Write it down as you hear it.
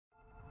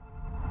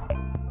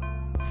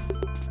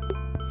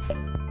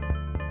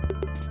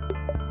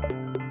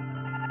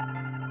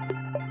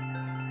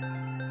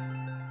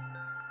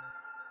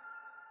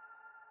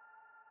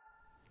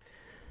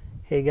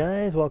Hey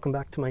guys, welcome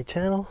back to my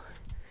channel.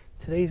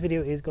 Today's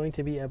video is going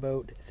to be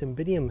about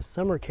Cymbidium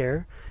Summer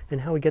Care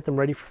and how we get them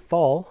ready for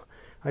fall.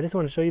 I just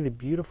want to show you the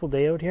beautiful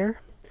day out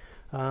here.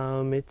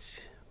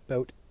 It's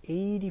about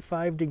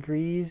 85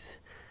 degrees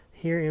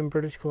here in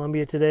British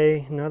Columbia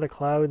today. Not a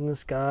cloud in the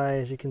sky,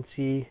 as you can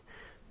see.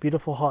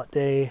 Beautiful hot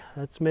day.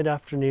 It's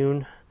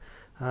mid-afternoon.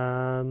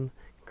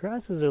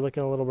 Grasses are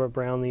looking a little bit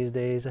brown these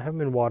days. I haven't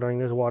been watering.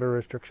 There's water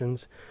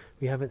restrictions.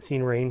 We haven't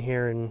seen rain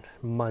here in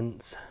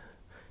months.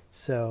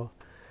 So,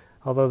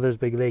 although there's a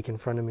big lake in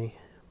front of me,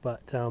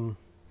 but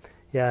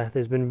yeah,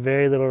 there's been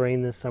very little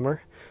rain this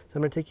summer. So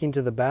I'm going to take you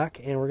into the back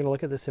and we're going to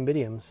look at the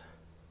Cymbidiums.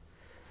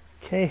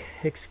 Okay,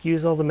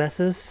 excuse all the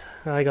messes.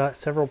 I got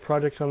several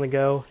projects on the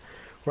go.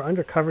 We're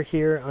undercover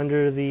here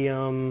under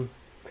the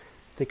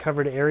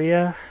covered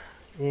area,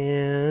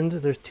 and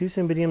there's two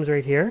Cymbidiums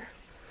right here.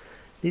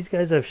 These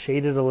guys have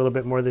shaded a little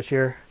bit more this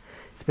year.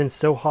 It's been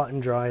so hot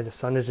and dry. The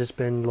sun has just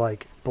been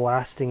like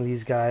blasting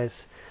these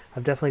guys.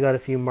 I've definitely got a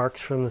few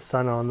marks from the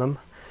sun on them,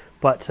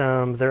 but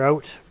they're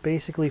out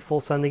basically full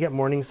sun. They get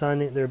morning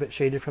sun. They're a bit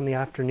shaded from the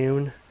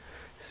afternoon.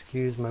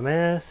 Excuse my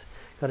mess.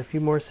 Got a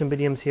few more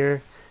Cymbidiums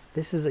here.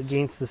 This is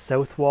against the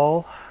south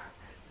wall.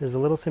 There's a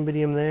little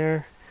Cymbidium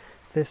there.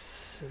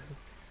 This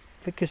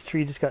ficus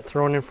tree just got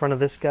thrown in front of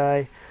this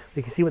guy.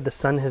 You can see what the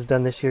sun has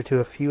done this year to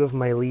a few of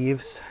my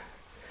leaves.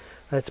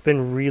 It's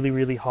been really,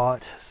 really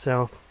hot.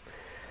 So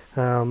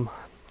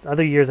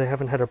other years I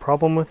haven't had a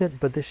problem with it,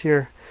 but this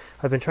year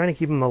I've been trying to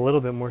keep them a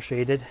little bit more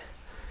shaded.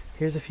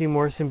 Here's a few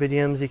more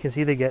Cymbidiums. You can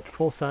see they get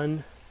full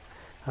sun.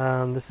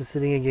 This is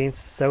sitting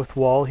against the south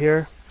wall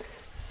here,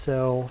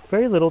 so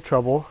very little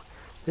trouble.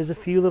 There's a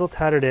few little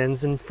tattered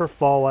ends, and for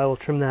fall I will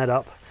trim that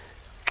up.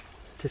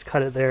 Just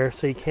cut it there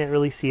so you can't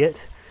really see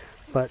it.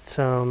 But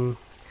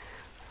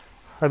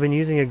I've been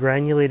using a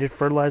granulated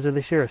fertilizer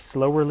this year, a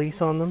slow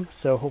release on them,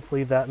 so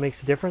hopefully that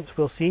makes a difference.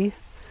 We'll see.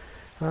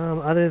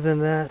 Other than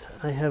that,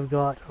 I have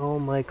got all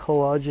my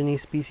collagen-y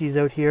species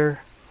out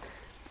here.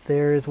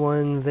 There's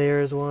one,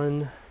 there's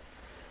one.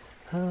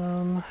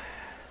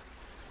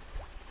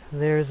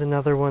 There's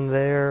another one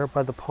there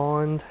by the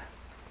pond.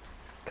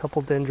 A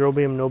couple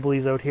Dendrobium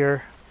nobilis out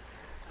here.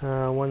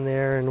 One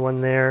there and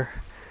one there.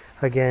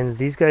 Again,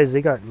 these guys,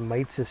 they got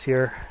mites this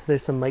year.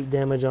 There's some mite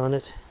damage on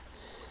it.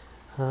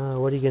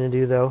 What are you going to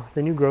do though?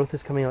 The new growth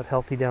is coming out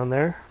healthy down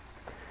there.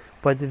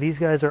 But these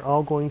guys are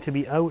all going to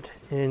be out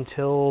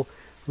until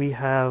we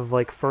have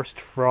like first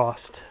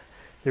frost.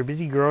 They're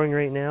busy growing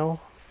right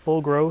now,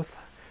 full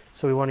growth,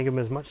 so we want to give them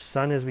as much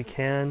sun as we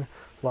can,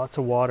 lots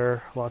of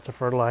water, lots of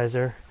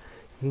fertilizer.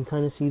 You can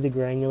kind of see the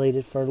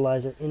granulated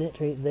fertilizer in it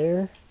right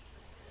there,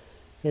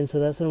 and so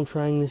that's what I'm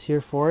trying this year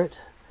for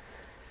it.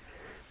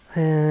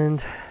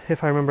 And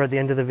if I remember at the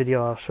end of the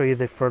video, I'll show you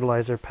the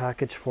fertilizer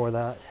package for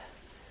that.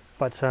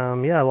 But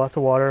yeah, lots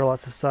of water,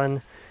 lots of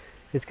sun.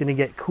 It's going to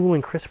get cool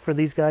and crisp for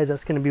these guys.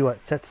 That's going to be what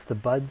sets the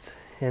buds,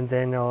 and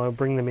then I'll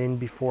bring them in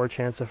before a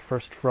chance of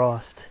first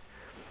frost.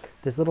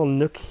 This little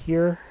nook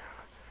here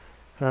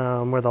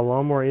where the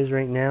lawnmower is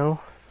right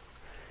now,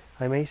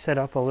 I may set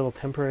up a little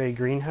temporary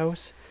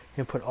greenhouse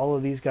and put all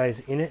of these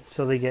guys in it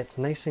so they get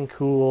nice and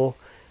cool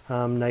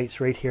nights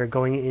right here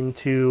going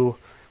into,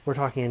 we're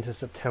talking into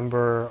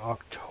September,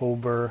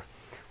 October.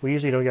 We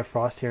usually don't get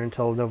frost here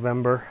until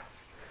November.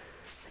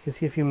 You can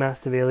see a few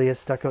masdevallias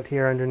stuck out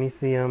here underneath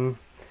the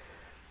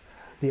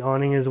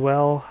awning as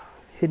well,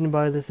 hidden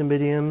by the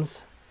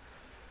Cymbidiums.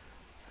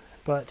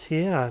 But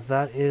yeah,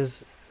 that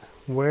is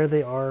where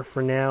they are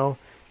for now.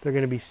 They're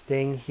going to be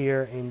staying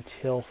here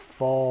until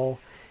fall,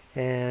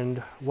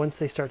 and once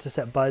they start to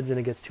set buds and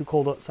it gets too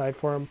cold outside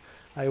for them,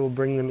 I will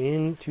bring them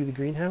into the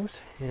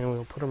greenhouse and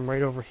we'll put them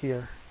right over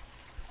here.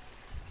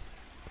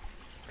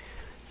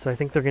 So I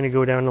think they're going to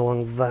go down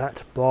along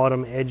that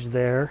bottom edge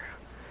there,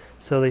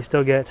 so they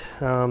still get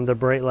the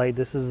bright light.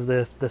 This is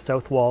the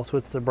south wall, so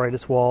it's the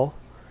brightest wall.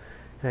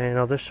 And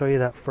I'll just show you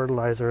that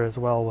fertilizer as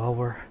well while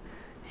we're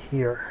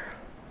here.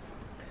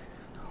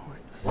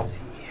 Let's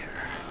see here.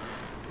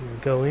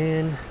 Go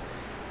in.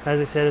 As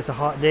I said, it's a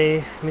hot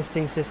day.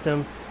 Misting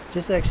system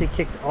just actually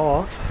kicked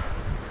off.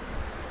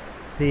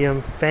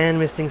 The fan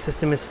misting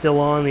system is still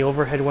on. The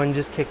overhead one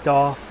just kicked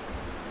off.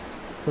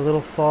 The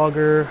little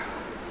fogger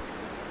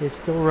is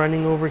still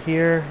running over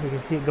here. You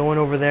can see it going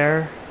over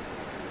there.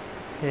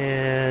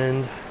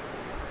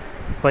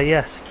 But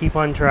yes, keep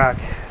on track.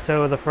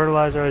 So the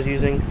fertilizer I was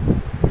using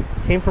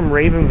came from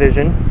Raven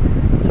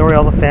Vision. Sorry,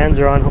 all the fans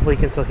are on. Hopefully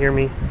you can still hear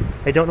me.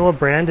 I don't know what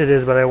brand it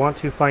is, but I want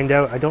to find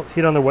out. I don't see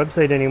it on the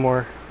website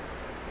anymore.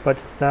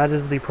 But that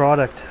is the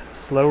product.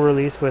 Slow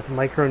release with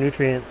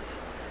micronutrients.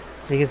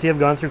 You can see I've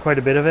gone through quite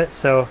a bit of it,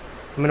 so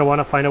I'm going to want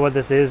to find out what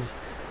this is.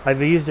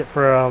 I've used it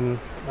for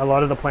a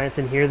lot of the plants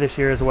in here this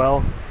year as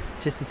well,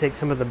 just to take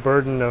some of the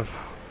burden of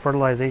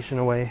fertilization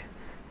away.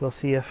 We'll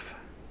see if,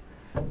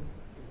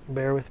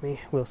 bear with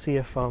me, we'll see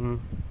if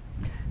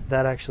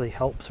that actually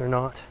helps or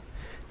not.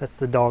 That's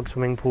the dog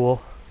swimming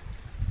pool.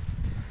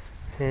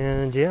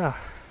 And yeah,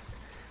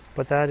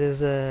 But that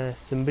is a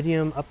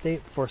Cymbidium update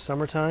for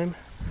summertime.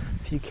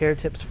 A few care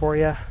tips for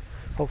you.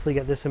 Hopefully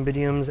get the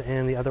Cymbidiums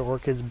and the other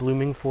orchids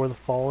blooming for the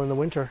fall and the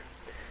winter.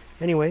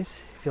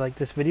 Anyways, if you like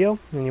this video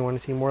and you want to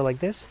see more like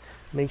this,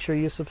 make sure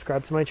you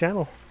subscribe to my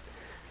channel.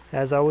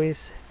 As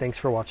always, thanks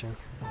for watching.